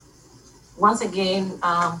once again,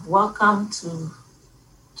 welcome to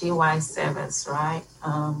GY service, right?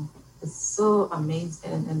 It's so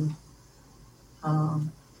amazing and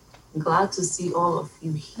um, glad to see all of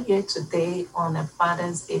you here today on a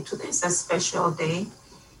Father's Day. Today is a special day,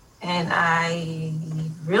 and I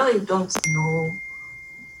really don't know,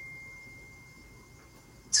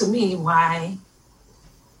 to me, why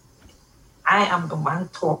I am the one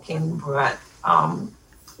talking, but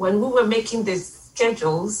when we were making the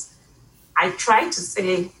schedules, I tried to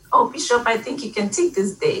say, oh, Bishop, I think you can take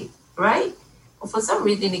this day, right? But for some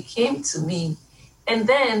reason, it came to me. And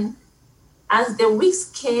then as the weeks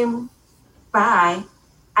came by,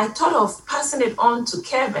 I thought of passing it on to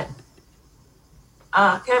Kevin.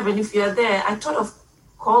 Kevin, if you're there, I thought of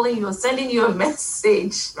calling you or sending you a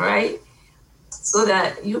message, right? So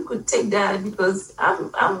that you could take that, because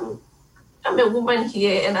I'm a woman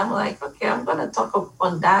here, and I'm like, okay, I'm gonna talk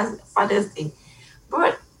on that Father's Day.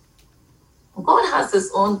 But God has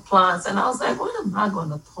his own plans. And I was like, what am I going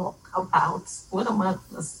to talk about? What am I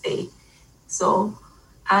going to say? So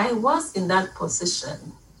I was in that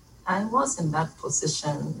position.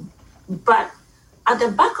 But at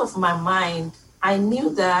the back of my mind, I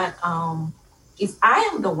knew that if I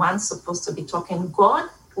am the one supposed to be talking, God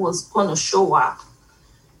was going to show up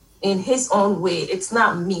in his own way. It's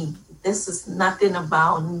not me. This is nothing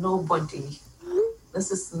about nobody. This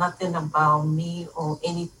is nothing about me or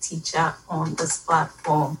any teacher on this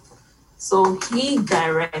platform. So he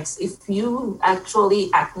directs. If you actually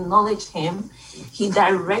acknowledge him, he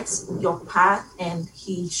directs your path and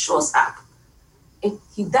he shows up.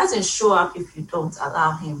 He doesn't show up if you don't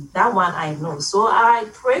allow him. That one I know. So I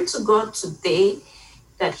pray to God today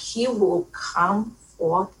that he will come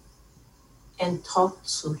forth and talk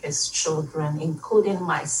to his children, including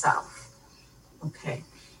myself. Okay.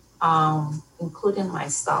 Including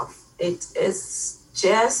myself. It is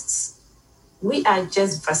just, we are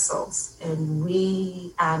just vessels, and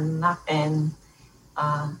we are nothing.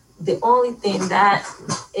 The only thing that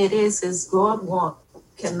it is God will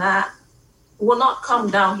not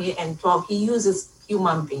come down here and talk. He uses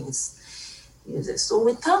human beings. So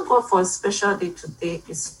we thank God for a special day today.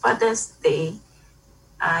 It's Father's Day.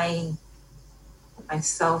 I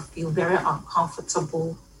myself feel very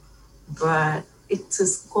uncomfortable, but it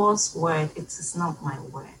is God's word. It is not my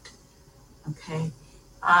word. Okay.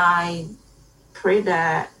 I pray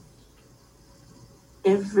that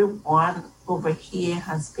everyone over here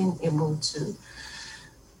has been able to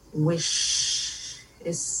wish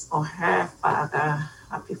his or her father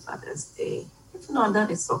happy Father's Day. If not,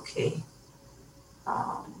 that is okay.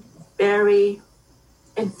 A very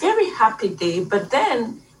happy day. But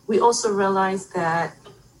then we also realize that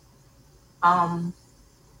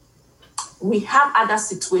we have other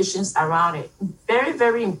situations around it. Very,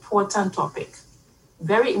 very important topic.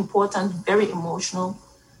 Very important, very emotional.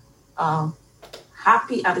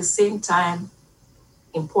 Happy at the same time,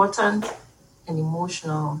 important and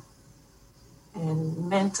emotional, and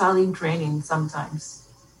mentally draining sometimes.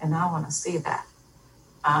 And I want to say that.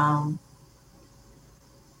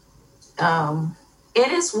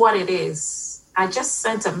 It is what it is. I just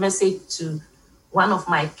sent a message to one of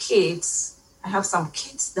my kids. I have some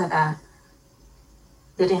kids that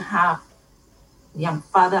didn't have their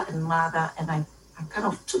father and mother, and I kind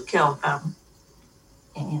of took care of them.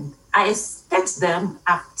 And I expect them,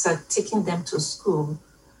 after taking them to school,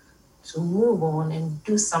 to move on and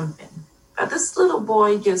do something. But this little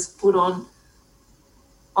boy just put on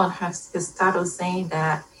his status saying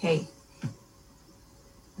that, hey,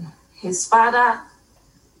 his father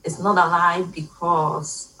is not alive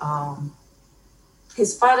because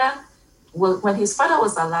his father, when his father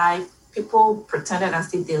was alive, people pretended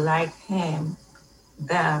as if they liked them,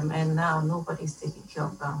 and now nobody's taking care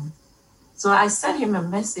of them. So I sent him a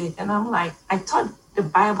message, and I'm like, I thought the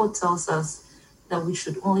Bible tells us that we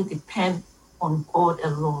should only depend on God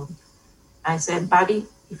alone. I said, buddy,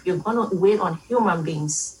 if you're going to wait on human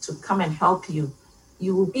beings to come and help you,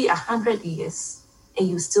 you will be 100 years and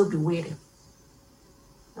you'll still be waiting.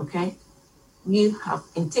 Okay? You have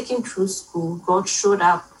been taken through school. God showed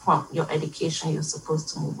up from your education. You're supposed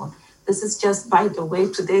to move on. This is just, by the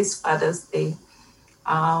way, today's Father's Day.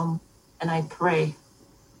 And I pray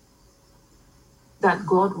that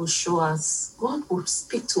God will show us, God will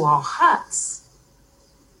speak to our hearts,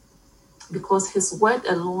 because his word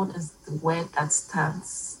alone is the word that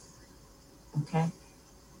stands. Okay?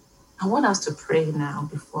 I want us to pray now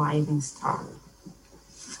before I even start.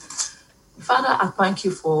 Father, I thank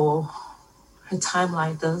you for a time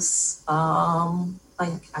like this.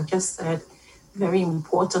 Like I just said, very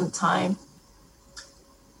important time,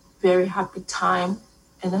 very happy time,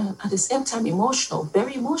 and at the same time emotional,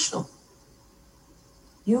 very emotional.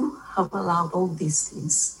 You have allowed all these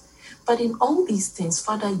things. But in all these things,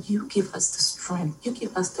 Father, you give us the strength. You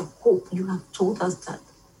give us the hope. You have told us that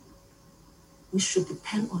we should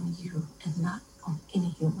depend on you and not on any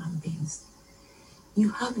human beings.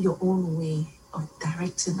 You have your own way of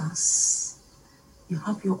directing us. You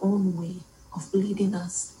have your own way of leading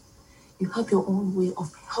us. You have your own way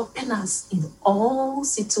of helping us in all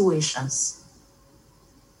situations.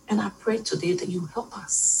 And I pray today that you help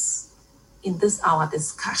us in this our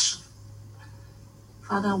discussion.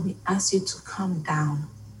 Father, we ask you to calm down,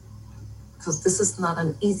 because this is not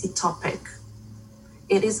an easy topic.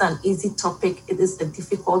 It is an easy topic. It is a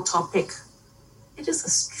difficult topic. It is a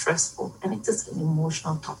stressful and it is an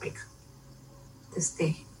emotional topic. This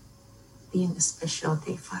day being a special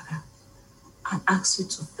day, Father, I ask you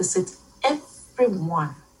to visit every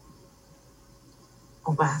one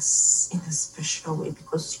of us in a special way,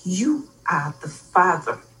 because you are the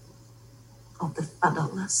Father of the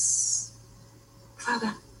fatherless.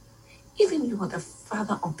 Father, even you are the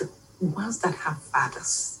Father of the ones that have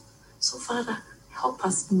fathers. So, Father, help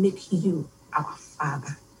us make you our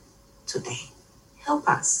Father today. Help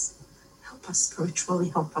us. Help us spiritually,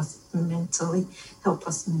 help us mentally, help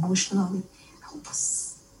us emotionally, help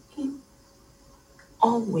us in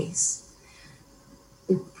all ways.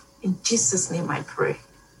 In Jesus' name I pray.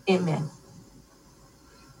 Amen.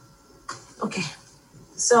 Okay.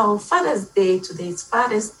 So Father's Day, today is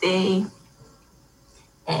Father's Day.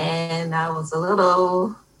 And I was a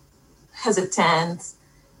little hesitant.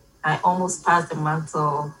 I almost passed the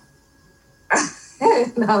mantle.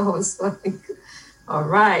 And I was like, all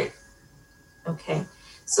right. Okay.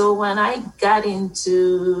 So when I got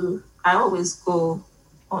into, I always go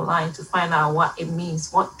online to find out what it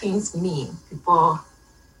means, what things mean, before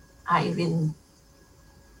I even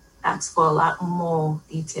ask for a lot more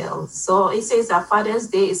details. So it says that Father's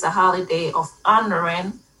Day is a holiday of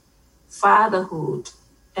honoring fatherhood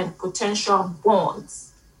and potential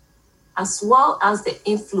bonds, as well as the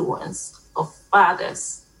influence of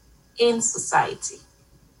fathers in society.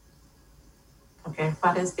 Okay,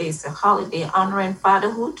 Father's Day is a holiday honoring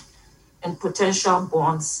fatherhood and potential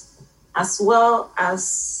bonds, as well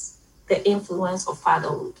as the influence of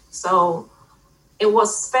fatherhood. So it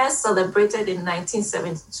was first celebrated in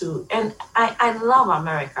 1972. And I love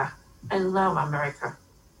America. I love America.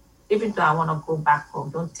 Even though I want to go back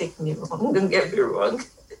home, don't take me wrong, don't get me wrong.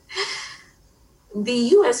 The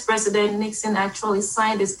US President Nixon actually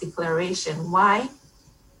signed this declaration. Why?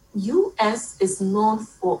 US is known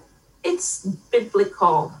for its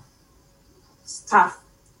biblical stuff.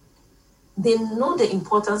 They know the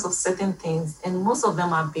importance of certain things, and most of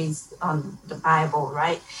them are based on the Bible,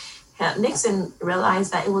 right? Nixon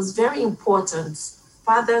realized that it was very important.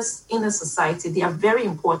 Fathers in a society, they are very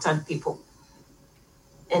important people.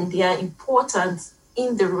 And they are important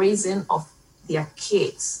in the raising of their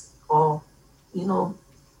kids, or,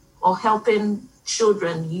 or helping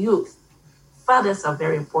children, youth. Fathers are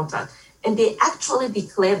very important. And they actually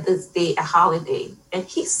declared this day a holiday, and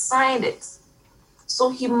he signed it. So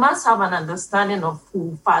he must have an understanding of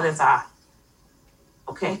who fathers are.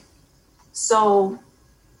 Okay? So,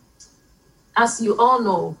 as you all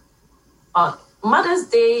know, Mother's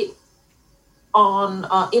Day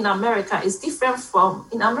in America is different from,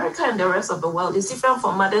 in America and the rest of the world, is different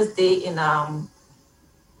from Mother's Day in I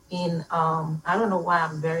don't know why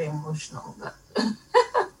I'm very emotional, but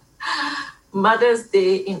Mother's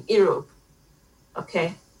Day in Europe.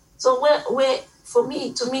 Okay, so for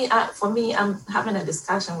me, I'm having a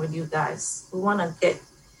discussion with you guys. We want to get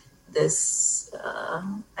this.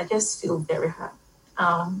 I just feel very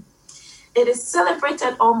hard. It is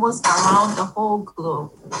celebrated almost around the whole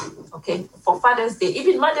globe. Okay, for Father's Day,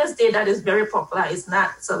 even Mother's Day, that is very popular, is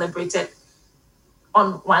not celebrated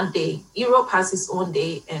on one day. Europe has its own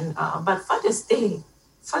day, and but Father's Day,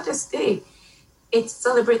 it's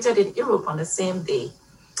celebrated in Europe on the same day.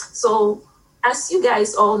 So, as you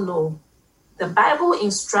guys all know, the Bible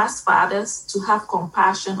instructs fathers to have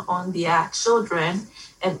compassion on their children,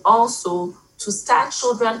 and also to start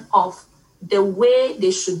children off the way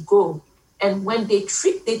they should go. And when they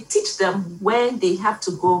teach them where they have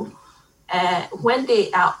to go. When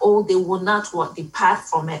they are old, they will not depart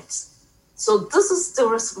from it. So this is the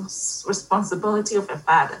responsibility of a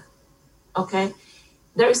father. Okay,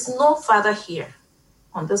 there is no father here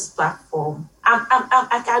on this platform.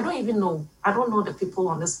 I don't even know. I don't know the people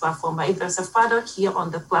on this platform. But if there's a father here on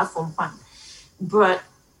the platform, fine. But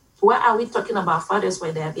why are we talking about fathers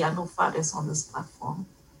where there are no fathers on this platform?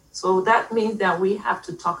 So that means that we have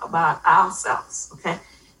to talk about ourselves, okay?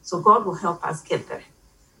 So God will help us get there.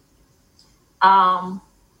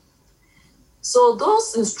 So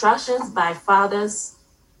those instructions by fathers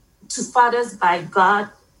to fathers by God.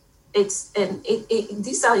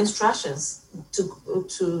 These are instructions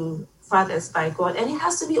to fathers by God, and it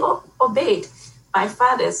has to be obeyed by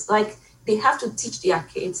fathers. Like, they have to teach their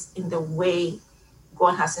kids in the way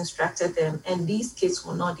God has instructed them, and these kids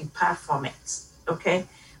will not depart from it. Okay,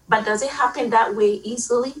 but does it happen that way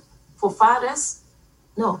easily for fathers?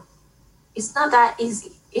 No, it's not that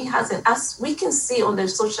easy. It hasn't. As we can see on the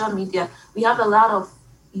social media, we have a lot of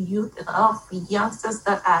youth and a lot of youngsters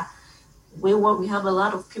that are wayward. We have a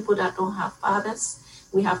lot of people that don't have fathers.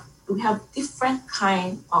 We have different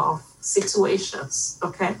kind of situations.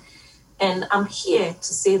 Okay, and I'm here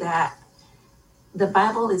to say that the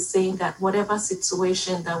Bible is saying that whatever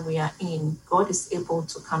situation that we are in, God is able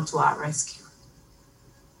to come to our rescue.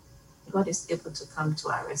 God is able to come to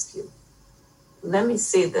our rescue. Let me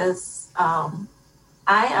say this.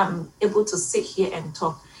 I am able to sit here and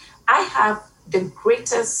talk. I have the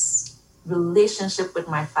greatest relationship with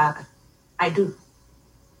my father. I do.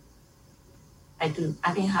 I didn't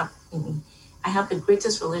have any. I have the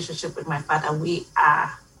greatest relationship with my father. We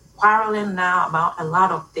are quarreling now about a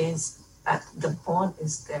lot of things, but the bond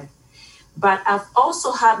is there. But I've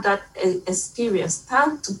also had that experience,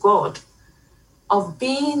 thank to God, of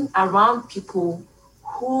being around people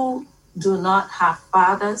who do not have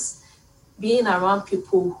fathers, being around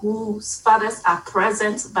people whose fathers are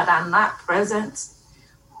present but are not present,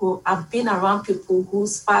 who have been around people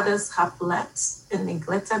whose fathers have left and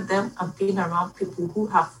neglected them. I've been around people who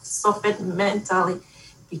have suffered mentally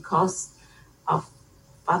because of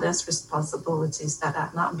fathers' responsibilities that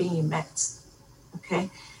are not being met. Okay,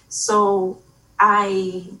 so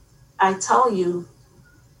I tell you,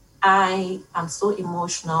 I am so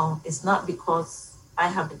emotional. It's not because I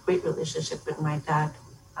have a great relationship with my dad.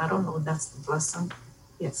 I don't know, that's the blessing.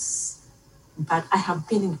 Yes, but I have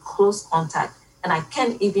been in close contact, and I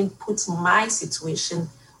can't even put my situation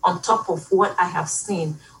on top of what I have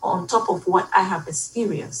seen or on top of what I have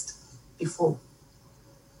experienced before.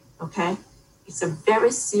 Okay, it's a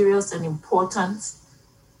very serious and important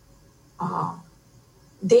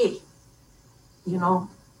day. You know,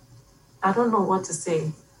 I don't know what to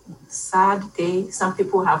say. Sad day. Some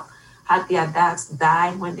people have had their dads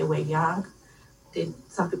die when they were young.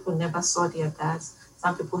 Some people never saw their dads.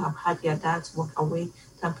 Some people have had their dads walk away.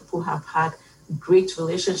 Some people have had great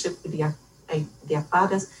relationship with their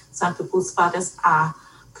fathers. Some people's fathers are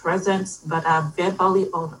present but are verbally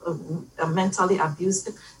or mentally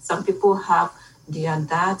abusive. Some people have their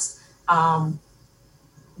dads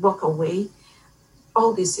walk away.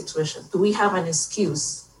 All these situations. Do we have an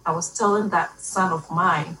excuse? I was telling that son of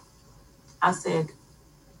mine, I said,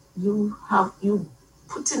 you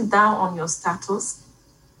putting down on your status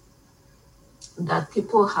that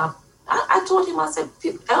people have. I told him, I said,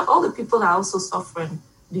 all the people are also suffering.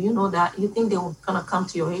 Do you know that? You think they're going to come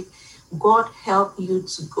to your aid? God help you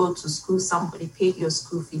to go to school. Somebody paid your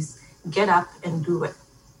school fees. Get up and do it.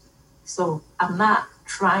 So I'm not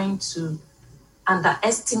trying to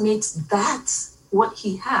underestimate that, what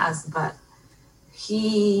he has, but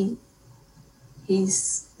he's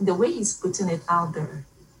the way he's putting it out there.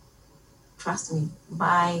 Trust me,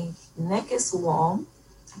 my neck is warm.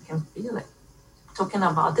 I can feel it. Talking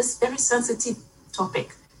about this very sensitive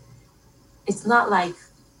topic. It's not like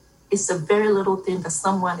it's a very little thing that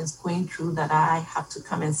someone is going through that I have to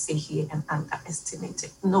come and sit here and underestimate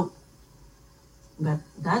it. No. But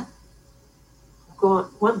that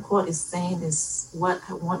God, what God is saying is what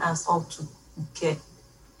I want us all to get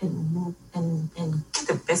and move and get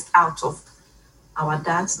the best out of our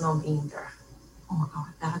dads not being there, or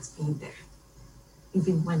our dads being there.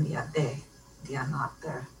 Even when they are there, they are not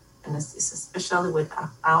there. And it's especially with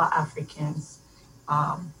our Africans,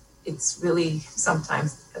 it's really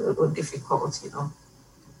sometimes a little difficult, you know.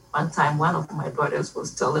 One time, one of my brothers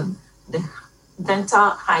was telling the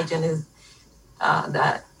dental hygienist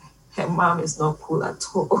that her mom is not cool at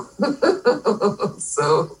all.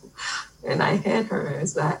 So when I heard her,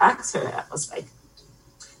 so I asked her, I was like,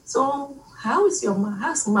 so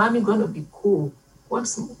how's mommy going to be cool?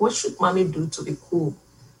 What should mommy do to be cool?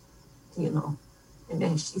 You know, and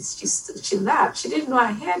then she laughed. She didn't know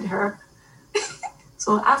I heard her.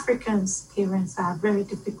 So Africans' parents are very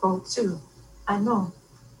difficult too. I know.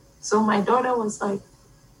 So my daughter was like,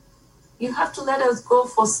 you have to let us go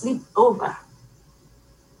for sleepover.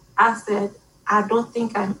 I said, I don't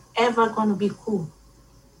think I'm ever going to be cool.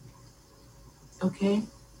 Okay?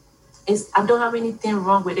 I don't have anything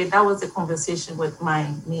wrong with it. That was a conversation with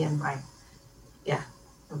me and my,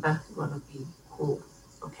 that's going to be cool.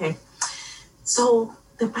 Okay? So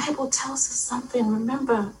the Bible tells us something.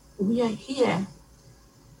 Remember, we are here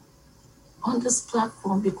on this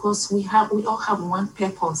platform because we all have one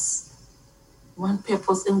purpose,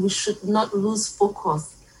 and we should not lose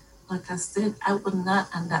focus. Like I said, I would not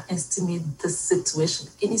underestimate the situation,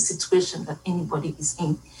 any situation that anybody is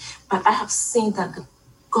in. But I have seen that the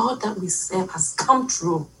God that we serve has come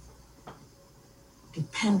through,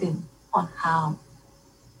 depending on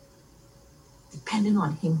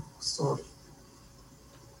Him, sorry,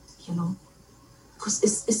 because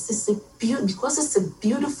it's a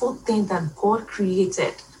beautiful thing that God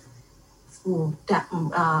created for that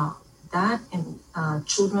and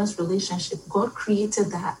children's relationship. God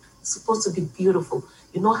created that. It's supposed to be beautiful.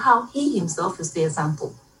 You know how He Himself is the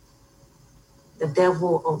example. The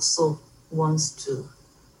devil also wants to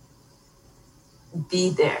be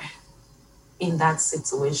there in that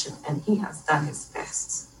situation, and he has done his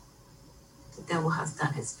best. The devil has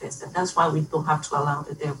done his best, and that's why we don't have to allow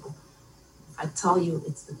the devil. If I tell you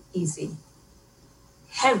it's an easy,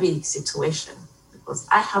 heavy situation, because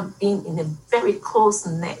I have been in a very close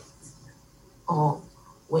net, or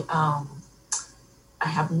I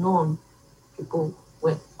have known people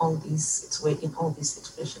with all these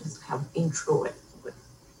situations. I have been through it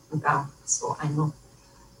down, so I know.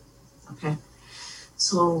 Okay,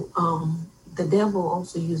 so the devil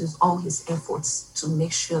also uses all his efforts to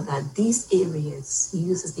make sure that he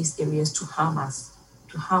uses these areas to harm us,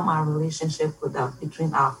 to harm our relationship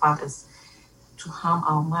between our fathers, to harm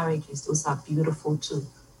our marriages. Those are beautiful too,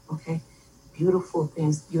 okay? Beautiful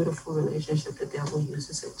things, beautiful relationship. The devil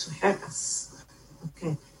uses it to hurt us,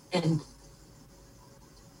 okay? And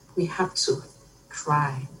we have to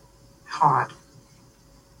try hard.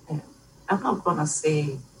 And I'm not gonna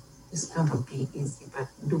say it's gonna be easy, but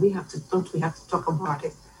don't we have to talk about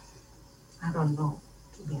it? I don't know,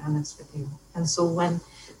 to be honest with you. And so when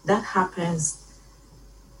that happens,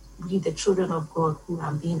 we, the children of God who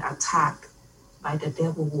are being attacked by the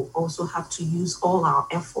devil, will also have to use all our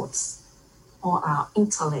efforts, all our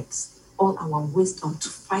intellects, all our wisdom to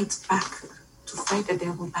fight the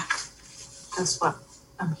devil back. That's what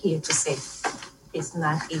I'm here to say. It's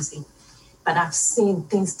not easy, but I've seen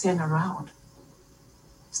things turn around.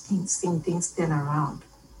 Seen things turn around.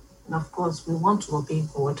 And of course, we want to obey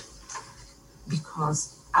God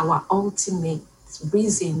because our ultimate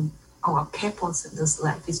reason, our purpose in this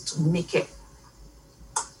life is to make it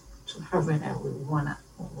to heaven, and we want to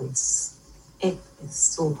always. It is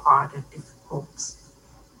so hard and difficult.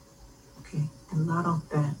 Okay, a lot of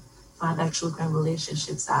the father-children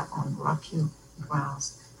relationships are on rocky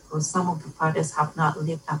grounds because some of the fathers have not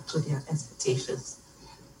lived up to their expectations.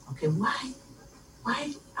 Okay, why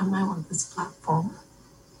am I on this platform?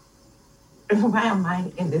 Why am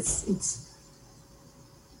I in this seat?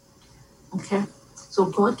 Okay, so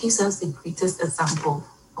God gives us the greatest example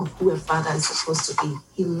of who a father is supposed to be.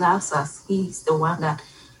 He loves us. He's the one that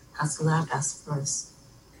has loved us first.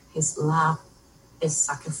 His love is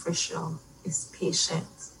sacrificial, is patient.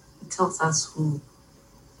 He tells us who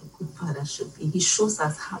a good father should be. He shows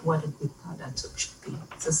us what a good father should be.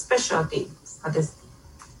 It's a special day. Father's Day.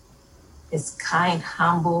 Is kind,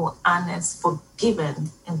 humble, honest, forgiving,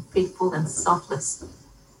 and faithful and selfless.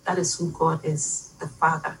 That is who God is, the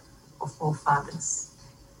Father of all fathers.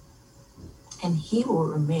 And He will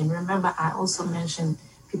remain. Remember, I also mentioned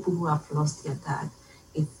people who have lost their dad.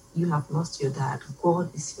 If you have lost your dad,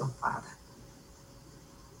 God is your Father.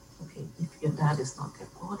 Okay, if your dad is not there,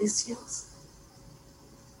 God is yours.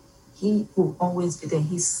 He will always be there.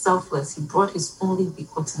 He's selfless. He brought His only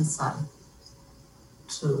begotten Son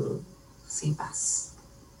to save us.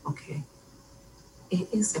 Okay, it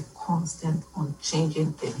is a constant,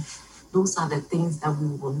 unchanging thing. Those are the things that we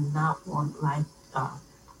will not want life.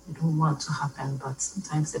 We don't want to happen, but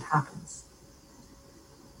sometimes it happens.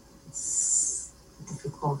 It's a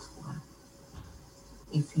difficult one.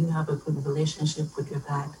 If you have a good relationship with your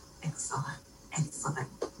dad, excellent.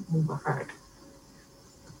 Move ahead.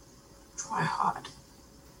 Try hard.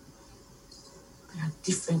 There are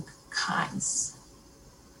different kinds.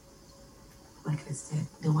 Like I said,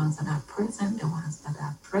 the ones that are present, the ones that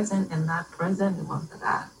are present and not present, the ones that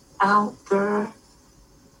are out there,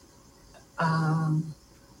 and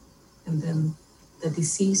then the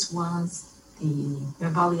deceased ones, the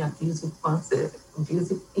verbally abusive ones, the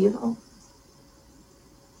abusive,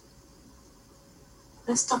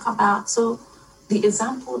 Let's talk about, so the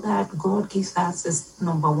example that God gives us is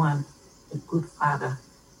number one, a good father.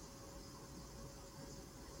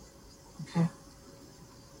 Okay.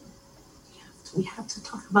 We have to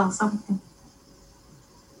talk about something.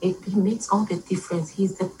 He makes all the difference.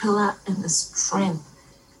 He's the pillar and the strength,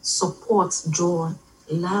 supports joy,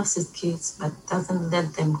 loves his kids, but doesn't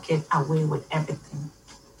let them get away with everything.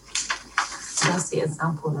 That's the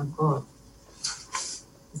example of God.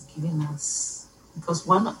 giving us, because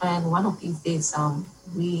one of these days,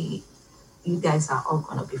 you guys are all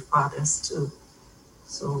gonna be fathers too.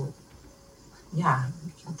 So yeah,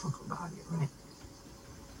 we can talk about it, right?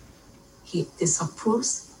 He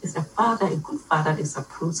disapproves, is a father, a good father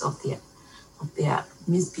disapproves of their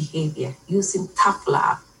misbehavior, using tough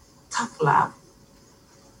love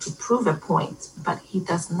to prove a point, but he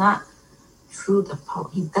does not through the power,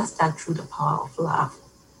 he does that through the power of love.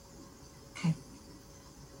 Okay.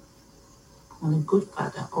 And a good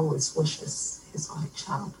father always wishes his or her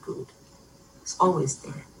child good. It's always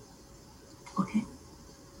there. Okay?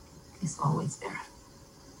 It's always there.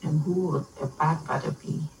 And who would a bad father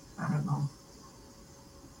be? I don't know.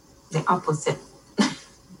 The opposite.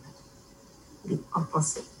 The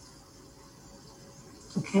opposite.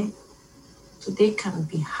 Okay? Today can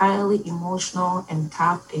be highly emotional and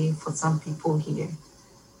tough day for some people here.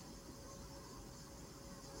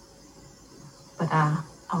 But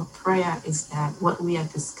our prayer is that what we are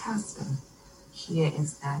discussing here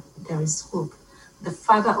is that there is hope. The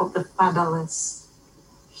father of the fatherless,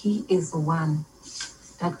 he is the one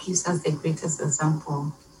that gives us the greatest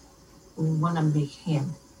example. We want to make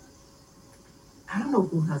him. I don't know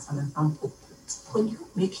who has an example. When you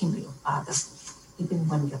make him your father, even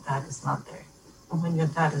when your dad is not there, or when your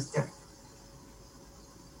dad is there,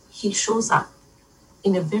 he shows up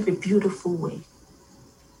in a very beautiful way.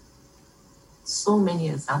 So many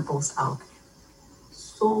examples out there.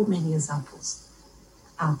 So many examples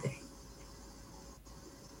out there.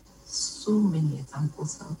 So many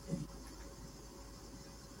examples out there.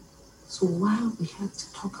 So why we have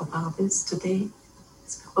to talk about this today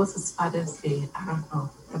is because it's Father's Day. I don't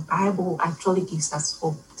know. The Bible actually gives us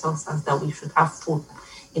hope, tells us that we should have hope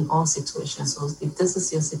in all situations. So if this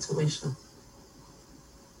is your situation,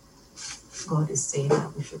 God is saying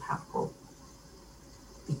that we should have hope.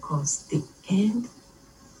 Because the end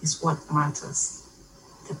is what matters.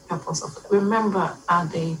 The purpose of it. Remember, on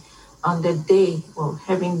the day of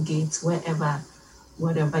heaven gates, whatever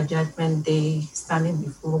judgment day, standing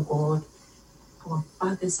before God, our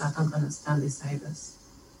fathers are not going to stand beside us.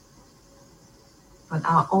 But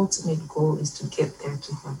our ultimate goal is to get there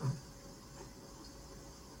to heaven.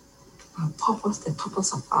 Our purpose, the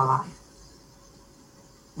purpose of our life.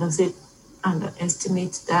 Does it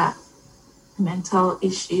underestimate that mental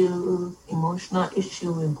issue, emotional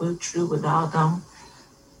issue we go through without them?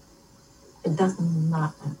 It does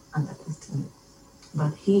not underestimate.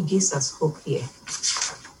 But he gives us hope here.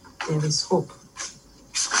 There is hope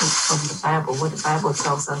from the Bible. What the Bible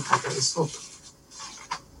tells us that there is hope.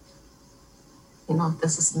 You know,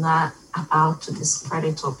 this is not about to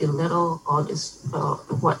discredit or belittle or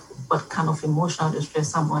what kind of emotional distress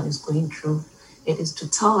someone is going through. It is to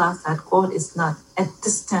tell us that God is not a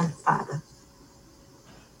distant father.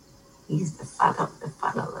 He is the father of the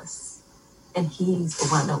fatherless. And he is the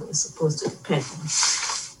one that we're supposed to depend on.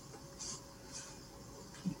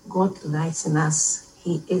 God delights in us.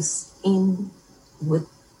 He is in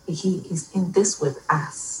this with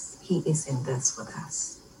us. He is in this with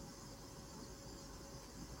us.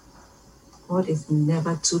 God is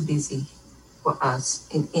never too busy for us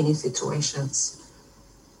in any situations.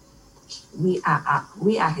 We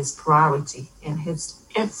are his priority, and his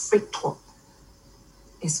every thought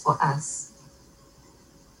is for us.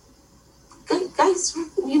 Guys,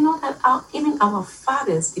 you know that even our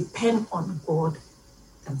fathers depend on God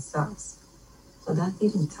themselves. So that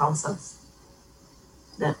even tells us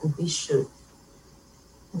that we should.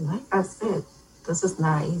 And like I said, this is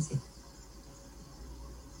not easy.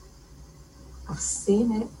 I've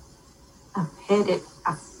seen it, I've heard it,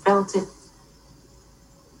 I've felt it.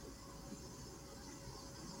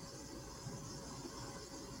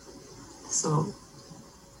 So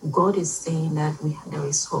God is saying that there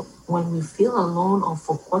is hope. When we feel alone or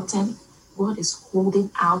forgotten, God is holding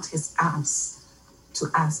out his arms to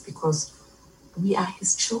us because we are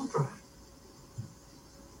his children.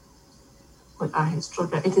 We are his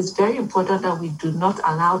children. It is very important that we do not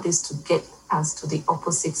allow this to get us to the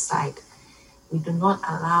opposite side. We do not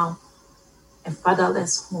allow a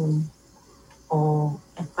fatherless home or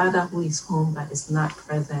a father who is home but is not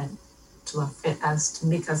present to affect us, to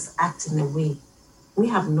make us act in a way. We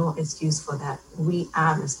have no excuse for that. We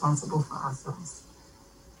are responsible for ourselves.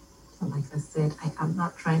 So like I said, I am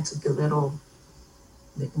not trying to belittle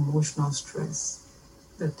the emotional stress,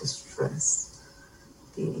 the distress,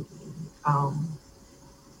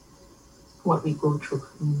 what we go through.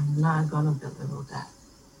 I'm not gonna belittle that.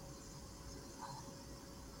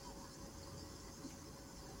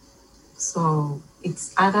 So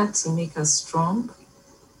it's either to make us strong,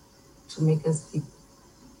 to make us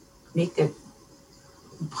make the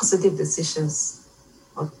positive decisions,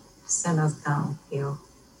 or send us downhill,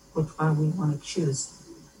 which one we want to choose.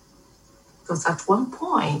 Because at one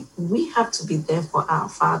point, we have to be there for our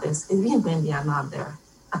fathers, even when they are not there.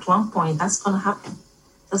 At one point, that's going to happen.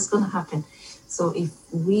 That's going to happen. So if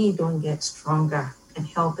we don't get stronger and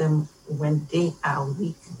help them when they are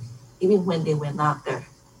weak, even when they were not there,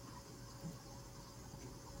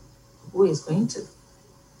 who is going to?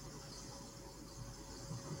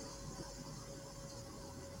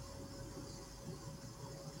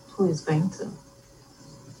 Who is going to?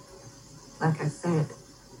 Like I said,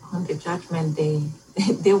 on the judgment day,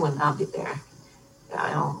 they will not be there.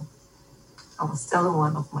 I was telling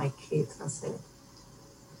one of my kids, I said,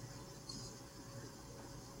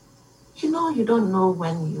 you don't know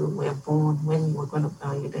when you were born, when you were going to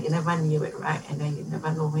die. You never knew it, right? And then you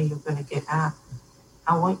never know when you're going to get out.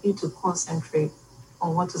 I want you to concentrate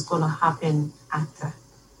on what is going to happen after.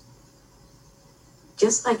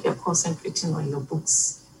 Just like you're concentrating on your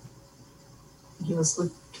books. He was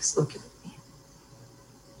just looking at me.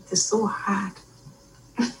 It is so hard.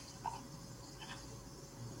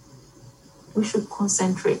 We should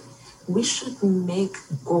concentrate. We should make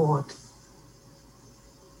God.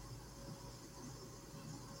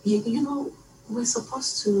 We're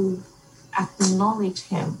supposed to acknowledge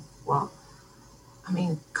him. Well, I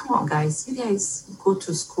mean, come on, guys. You guys go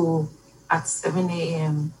to school at 7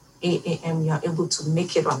 a.m., 8 a.m., you're able to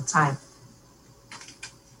make it on time.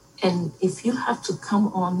 And if you have to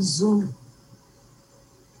come on Zoom,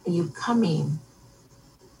 you come in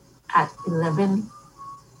at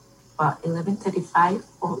 11:35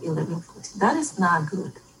 or 11:40. That is not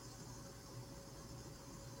good.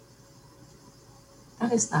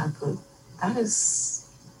 That is not good. That is,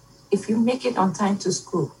 if you make it on time to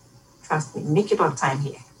school, trust me, make it on time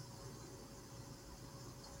here.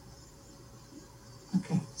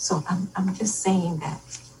 Okay, so I'm just saying that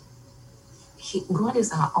God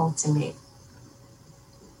is our ultimate.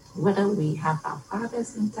 Whether we have our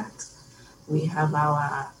fathers intact, we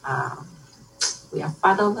are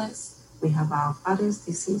fatherless, we have our father's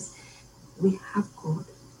disease, we have God.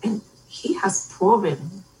 And he has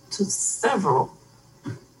proven to several,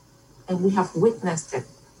 and we have witnessed it,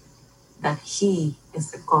 that he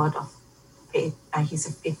is a God of faith and he's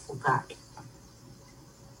a faithful God.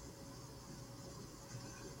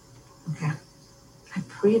 Okay. I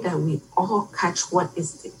pray that we all catch what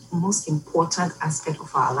is the most important aspect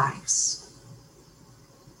of our lives.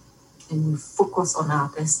 And we focus on our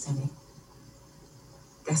destiny,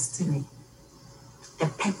 the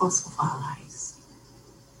purpose of our lives.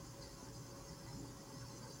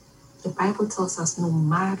 The Bible tells us no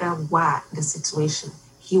matter what the situation,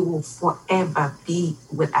 he will forever be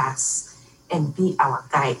with us and be our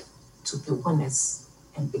guide to be honest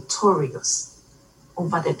and victorious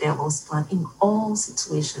over the devil's plan in all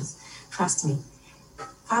situations. Trust me,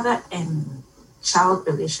 father and child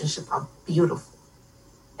relationship are beautiful.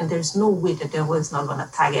 And there's no way the devil is not going to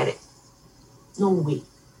target it. No way.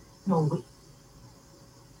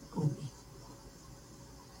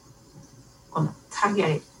 Gonna target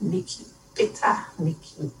it, make you bitter,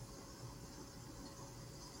 make you.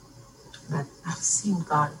 But I've seen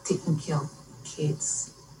God taking care of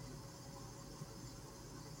kids.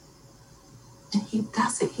 And he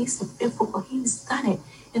does it. He's a faithful God. He's done it.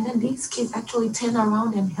 And then these kids actually turn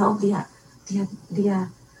around and help their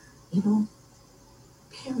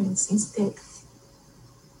parents instead.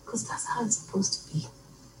 Because that's how it's supposed to be.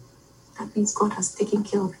 That means God has taken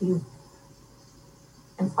care of you.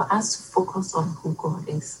 And for us to focus on who God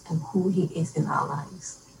is and who he is in our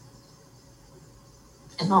lives.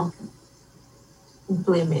 And not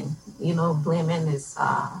blaming. Blaming is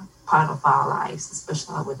part of our lives,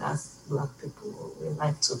 especially with us Black people. We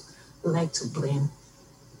like to blame.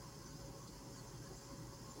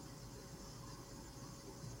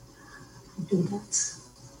 Do that.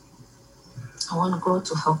 I want God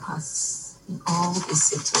to help us in all these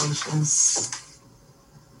situations.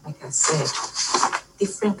 Like I said,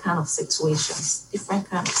 different kind of situations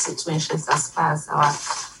as far as our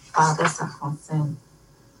fathers are concerned.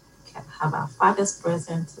 We can have our fathers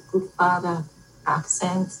present, a good father,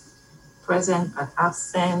 absent, present but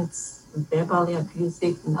absent, verbally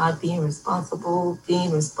abusive, not being responsible,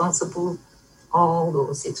 all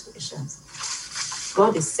those situations.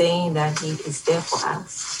 God is saying that he is there for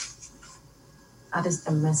us. That is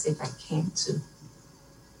the message I came to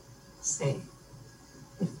say.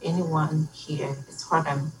 If anyone here is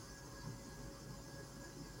hurting,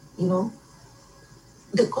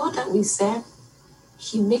 the God that we serve,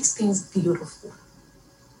 he makes things beautiful.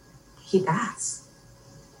 He does.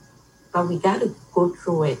 But we got to go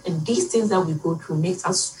through it. And these things that we go through makes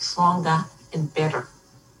us stronger and better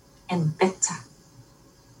and better.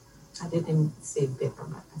 I didn't say better,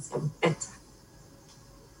 but I said better.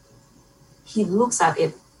 He looks at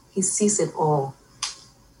it. He sees it all.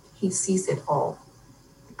 He sees it all.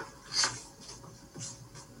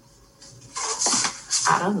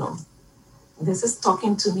 I don't know. This is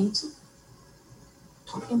talking to me too.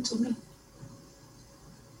 Talking to me.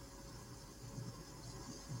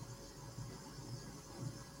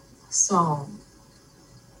 So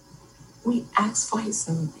we ask for his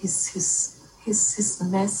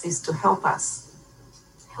mercies to help us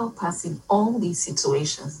in all these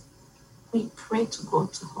situations. We pray to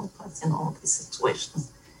God to help us in all these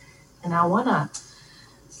situations. And I wanna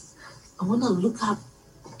look up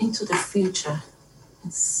into the future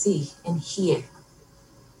and see and hear.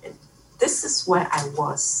 This is where I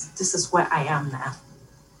was. This is where I am now.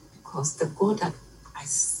 Because the God that I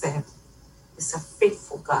serve is a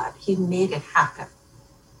faithful God. He made it happen.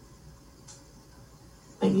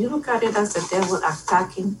 When you look at it as the devil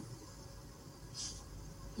attacking,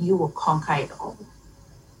 you will conquer it all.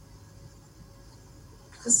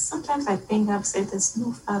 Because sometimes I think I've said there's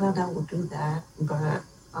no father that will do that. But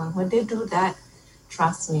when they do that,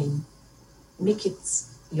 trust me, make it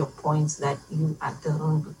your point that you are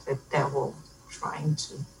dealing with the devil trying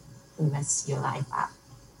to mess your life up.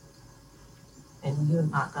 And you're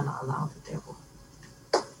not going to allow the devil.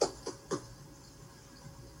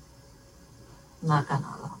 Not going to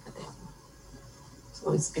allow the devil.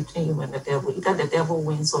 So it's between you and the devil. Either the devil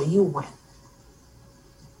wins or you win.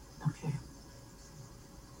 Okay.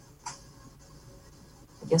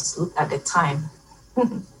 Just look at the time.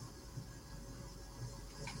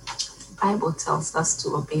 Bible tells us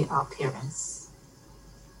to obey our parents,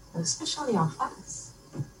 especially our fathers.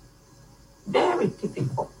 Very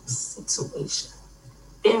difficult situation.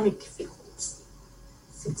 Very difficult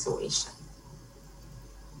situation.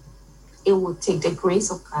 It will take the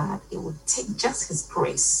grace of God. It will take just his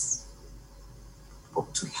grace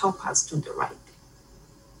to help us do the right thing.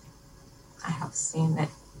 I have seen that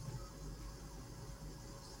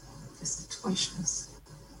the situations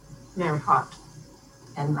very hard.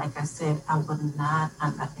 And like I said, I would not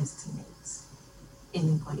underestimate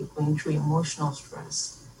anybody going through emotional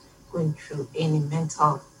stress, going through any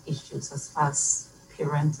mental issues as far as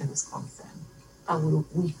parenting is concerned. But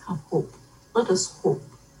we have hope. Let us hope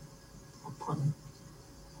upon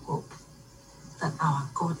hope that our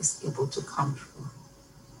God is able to come through.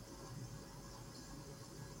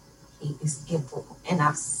 He is able, and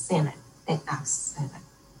I've seen it,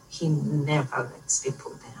 He never lets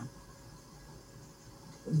people down.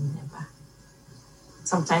 Never.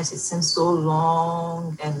 Sometimes it seems so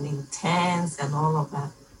long and intense and all of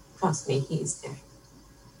that. Trust me, he is there.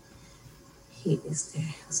 He is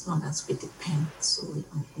there as long as we depend solely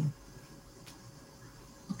on him.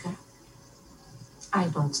 Okay? I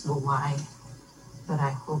don't know why, but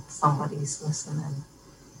I hope somebody is listening.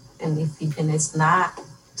 And if even it's not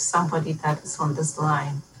somebody that is on this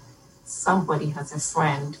line, somebody has a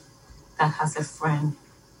friend that has a friend,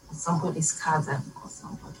 or somebody's cousin or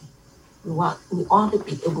somebody. We ought to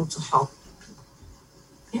be able to help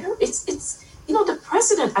people. It's the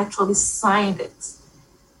president actually signed it.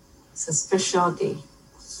 It's a special day.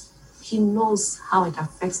 He knows how it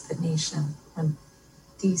affects the nation when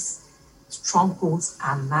these strongholds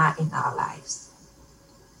are not in our lives.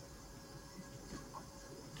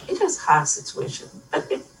 It is a hard situation,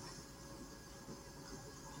 but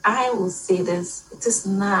I will say this: it is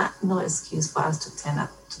no excuse for us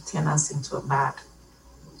to turn us into a bad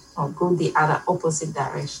or go the other opposite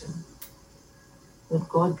direction. With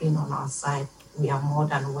God being on our side, we are more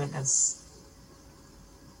than winners.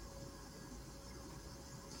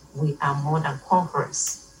 We are more than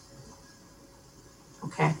conquerors.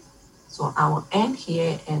 Okay? So I will end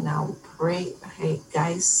here and I will pray. Hey,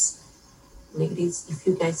 guys, ladies, if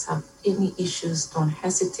you guys have any issues, don't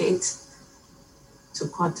hesitate to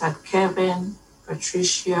contact Kevin,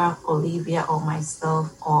 Patricia, Olivia, or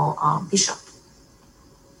myself, or Bishop.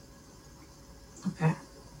 Okay?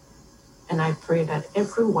 And I pray that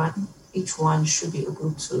each one should be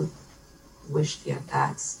able to wish their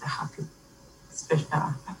dads a happy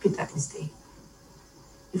Daddy's Day.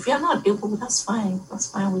 If you're not able, that's fine. That's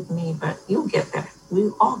fine with me, but you'll get there.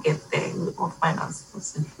 We'll all get there. We'll all find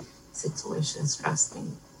ourselves in situations, trust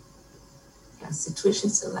me. There are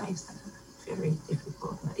situations in life that are very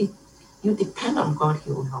difficult. But if you depend on God,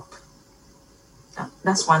 he will help.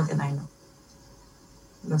 That's one thing I know.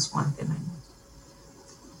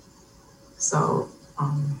 So,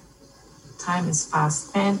 time is fast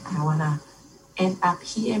spent. I want to end up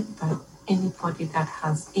here, but anybody that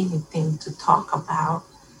has anything to talk about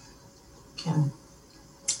can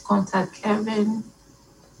contact Kevin,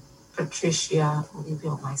 Patricia,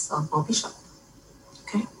 Olivia, or myself, or Bishop.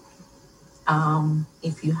 Okay.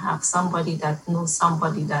 If you have somebody that knows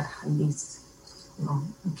somebody that needs,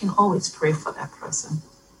 you can always pray for that person.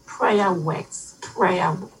 Prayer works.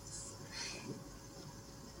 Prayer works.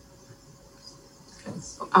 Okay,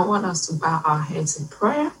 so I want us to bow our heads in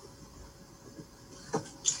prayer.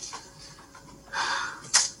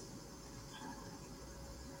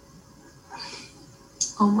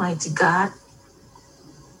 Almighty God,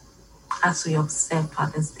 as we observe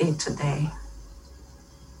Father's Day today,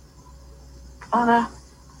 Father,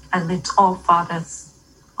 I lift all fathers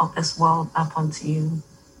of this world up unto you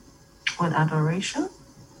with adoration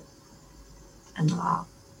and love.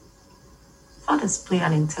 Fathers play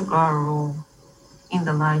an integral role in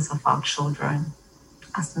the lives of our children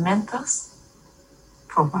as mentors,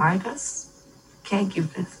 providers,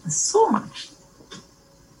 caregivers, and so much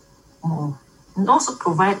more. And also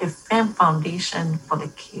provide a firm foundation for the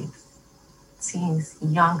kids, teens,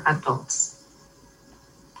 young adults.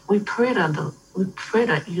 We pray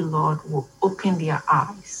that you, Lord, will open their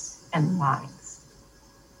eyes and minds.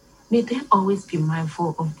 May they always be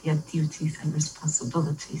mindful of their duties and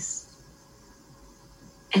responsibilities.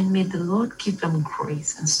 And may the Lord give them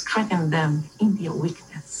grace and strengthen them in their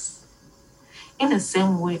weakness. In the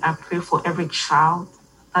same way, I pray for every child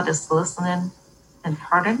that is listening and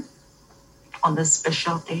hurting on this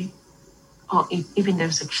special day. Or if even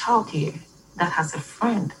there's a child here that has a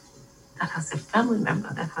friend, that has a family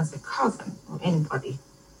member, that has a cousin, or anybody,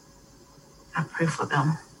 I pray for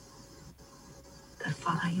them that,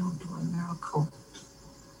 Father, you'll do a miracle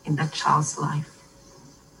in that child's life.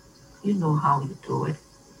 You know how you do it.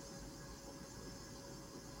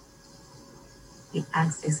 We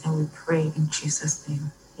ask this and we pray in Jesus'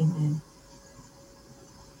 name. Amen.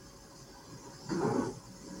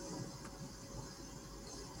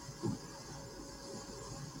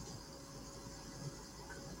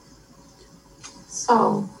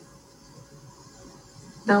 So,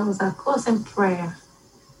 that was our closing prayer.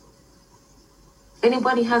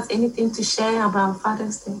 Anybody has anything to share about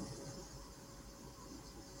Father's Day?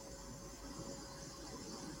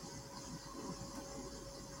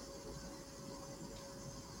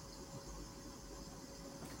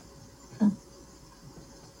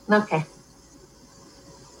 Okay.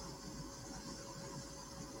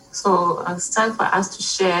 So it's time for us to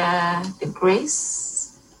share the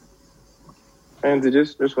grace. And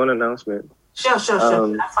just one announcement. Sure.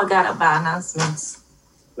 I forgot about announcements.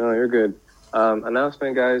 No, you're good.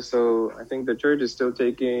 Announcement, guys. So I think the church is still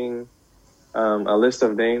taking a list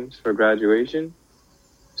of names for graduation.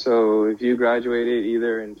 So if you graduated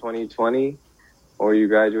either in 2020 or you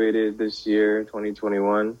graduated this year,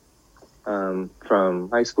 2021, from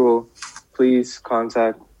high school, please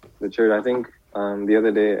contact the church. I think the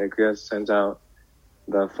other day, Akrias sent out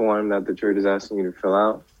the form that the church is asking you to fill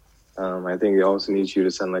out. I think it also needs you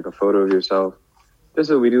to send like a photo of yourself, just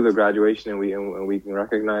so we do the graduation and we can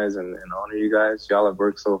recognize and honor you guys. Y'all have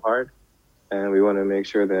worked so hard, and we want to make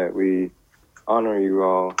sure that we honor you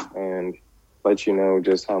all and let you know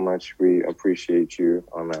just how much we appreciate you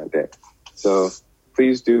on that day. So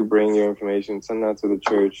please do bring your information, send that to the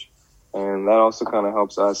church, and that also kind of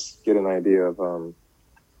helps us get an idea of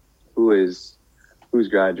who's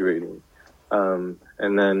graduating. And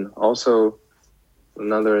then also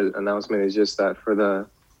another announcement is just that for the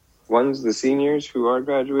seniors who are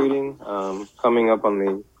graduating, coming up on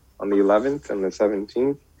the 11th and the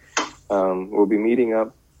 17th, we'll be meeting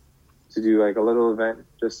up to do like a little event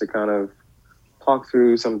just to kind of talk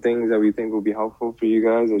through some things that we think will be helpful for you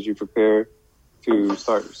guys as you prepare to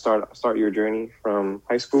start your journey from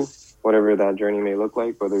high school, whatever that journey may look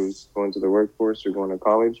like, whether it's going to the workforce or going to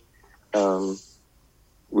college.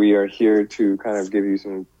 We are here to kind of give you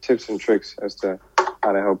some tips and tricks as to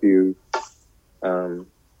how to help you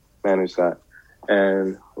manage that.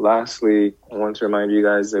 And lastly, I want to remind you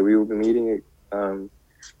guys that we will be meeting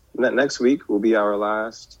next week will be our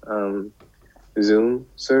last Zoom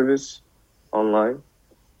service online.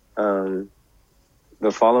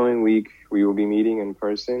 The following week, we will be meeting in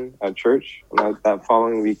person at church. And that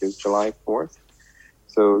following week is July 4th.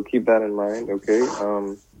 So keep that in mind, okay?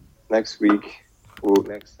 Next week,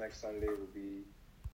 next Sunday will be